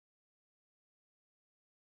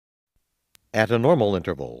At a normal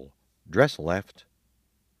interval, dress left,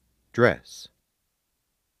 dress.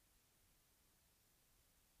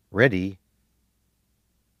 Ready,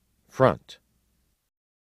 front.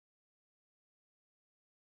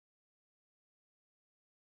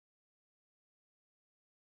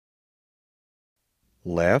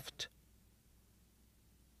 Left,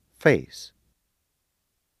 face.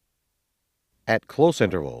 At close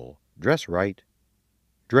interval, dress right,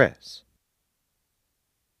 dress.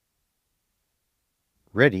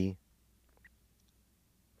 Ready,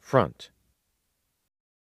 front.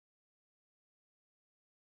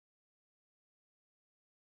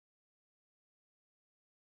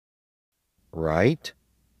 Right,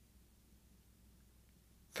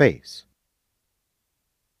 face.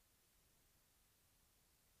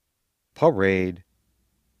 Parade,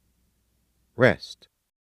 rest.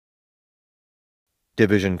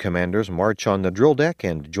 Division commanders march on the drill deck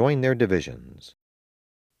and join their divisions.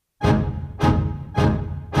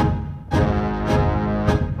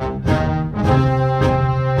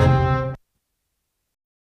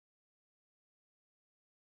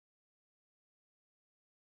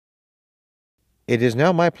 It is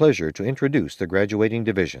now my pleasure to introduce the graduating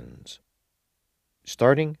divisions.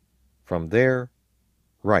 Starting from their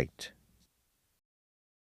right.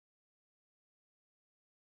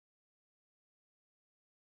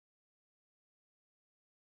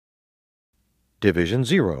 Division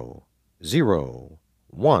 0, 0,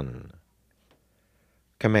 1.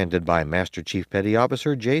 Commanded by Master Chief Petty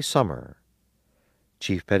Officer J. Summer,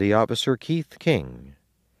 Chief Petty Officer Keith King,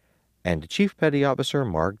 and Chief Petty Officer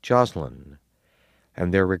Mark Joslin,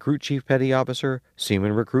 and their Recruit Chief Petty Officer,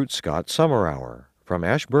 Seaman Recruit Scott Summerhour, from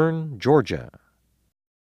Ashburn, Georgia.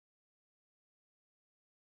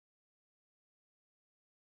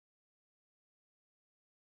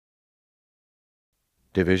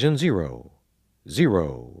 Division 0,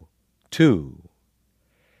 0, 2.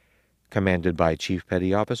 Commanded by Chief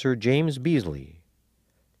Petty Officer James Beasley,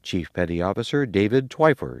 Chief Petty Officer David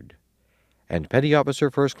Twyford, and Petty Officer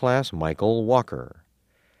First Class Michael Walker,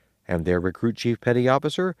 and their Recruit Chief Petty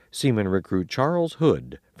Officer, Seaman Recruit Charles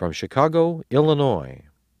Hood, from Chicago, Illinois.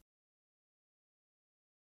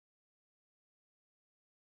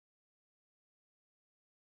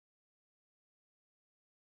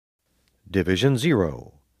 Division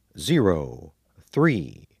 0, 0,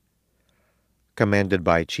 3. Commanded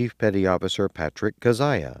by Chief Petty Officer Patrick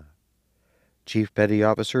Kazaya, Chief Petty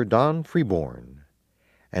Officer Don Freeborn,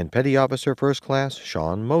 and Petty Officer First Class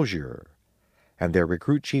Sean Mosier, and their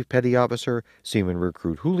Recruit Chief Petty Officer, Seaman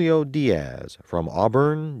Recruit Julio Diaz, from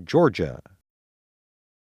Auburn, Georgia.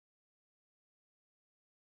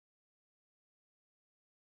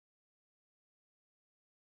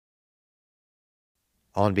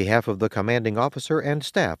 On behalf of the commanding officer and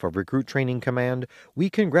staff of Recruit Training Command, we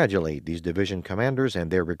congratulate these division commanders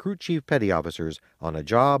and their Recruit Chief Petty Officers on a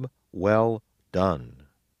job well done.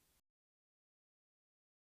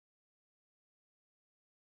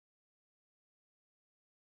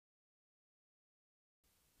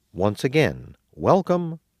 Once again,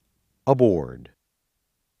 welcome aboard.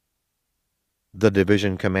 The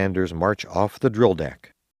division commanders march off the drill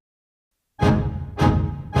deck.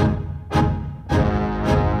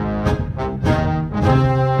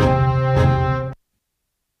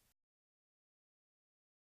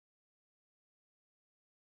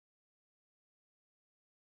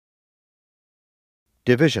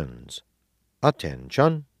 Divisions,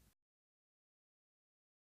 attention.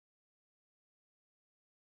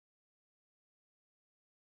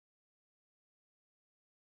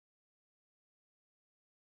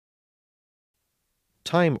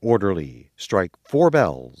 Time orderly, strike 4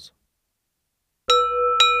 bells.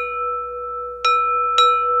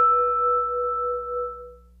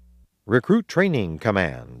 Recruit Training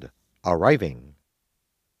Command, arriving.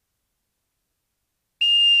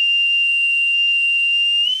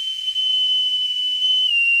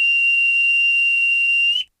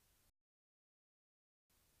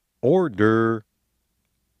 Order,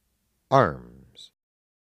 arms.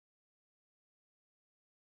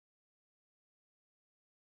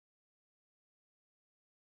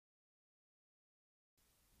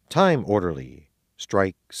 Time orderly,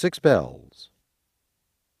 strike 6 bells.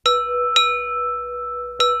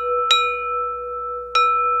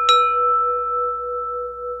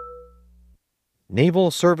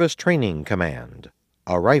 Naval Service Training Command,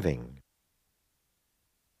 arriving.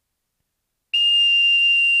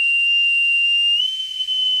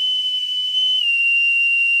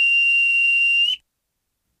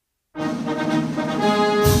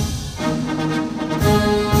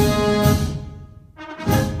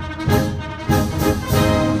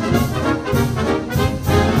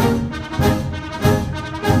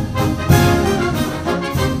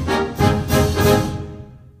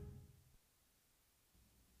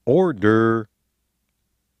 Order.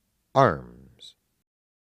 Arms.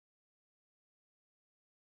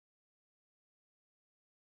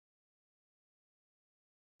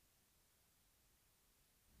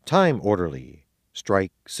 Time orderly.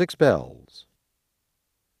 Strike 6 bells.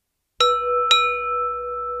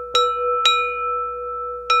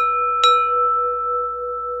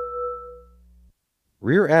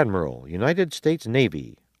 Rear Admiral, United States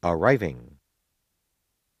Navy, arriving.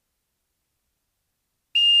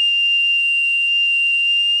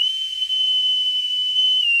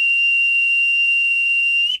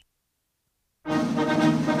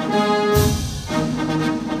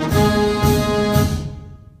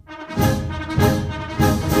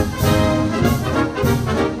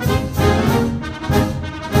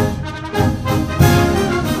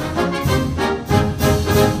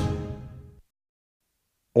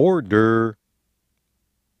 Order.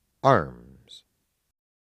 Arms.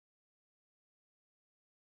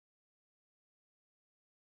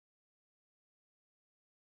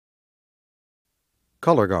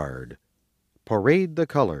 Color Guard. Parade the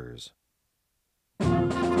colors.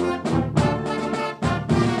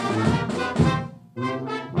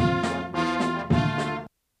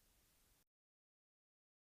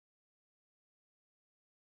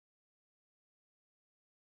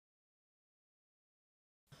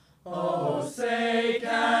 Oh, say,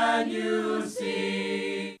 can you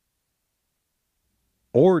see?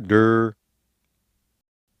 Order.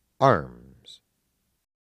 Arms.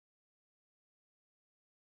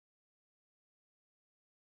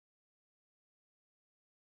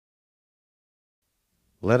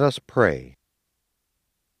 Let us pray.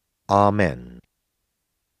 Amen.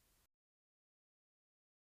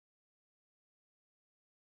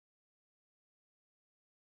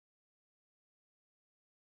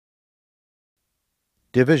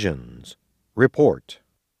 Divisions. Report.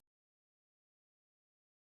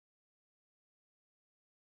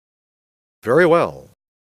 Very well.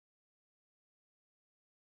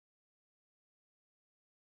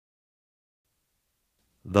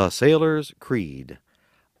 The Sailor's Creed.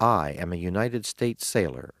 I am a United States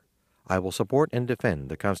sailor. I will support and defend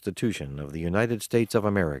the Constitution of the United States of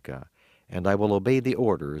America, and I will obey the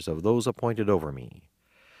orders of those appointed over me.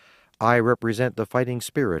 I represent the fighting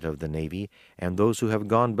spirit of the Navy and those who have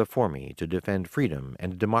gone before me to defend freedom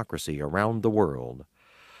and democracy around the world.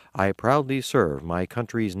 I proudly serve my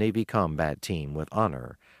country's Navy combat team with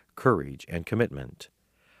honor, courage, and commitment.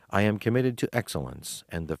 I am committed to excellence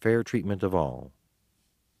and the fair treatment of all.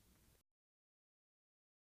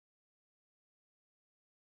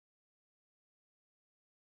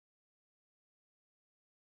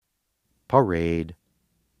 Parade.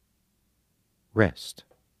 Rest.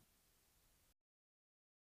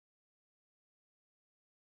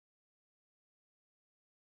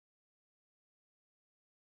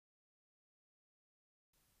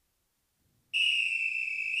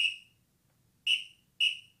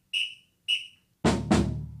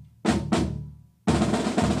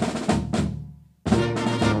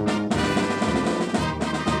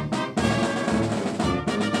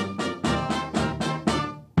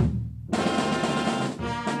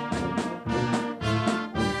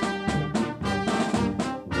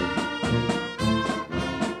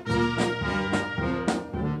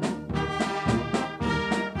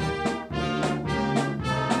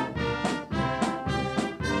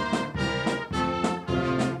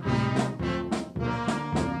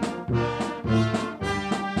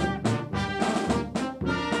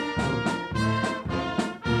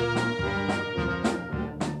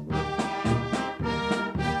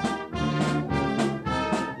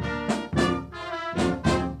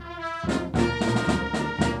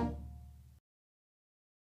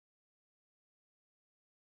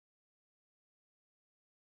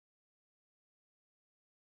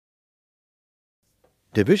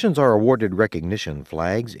 Divisions are awarded recognition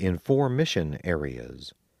flags in 4 mission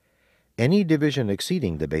areas. Any division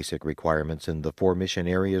exceeding the basic requirements in the 4 mission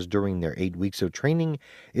areas during their 8 weeks of training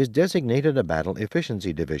is designated a Battle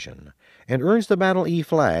Efficiency Division and earns the Battle E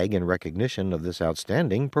flag in recognition of this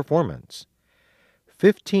outstanding performance.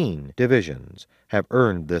 15 divisions have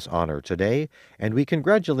earned this honor today, and we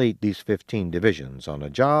congratulate these 15 divisions on a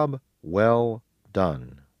job well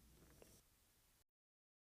done.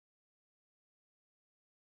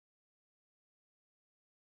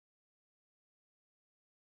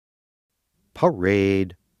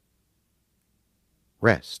 Parade.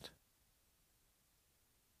 Rest.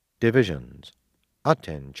 Divisions.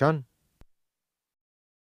 Attention.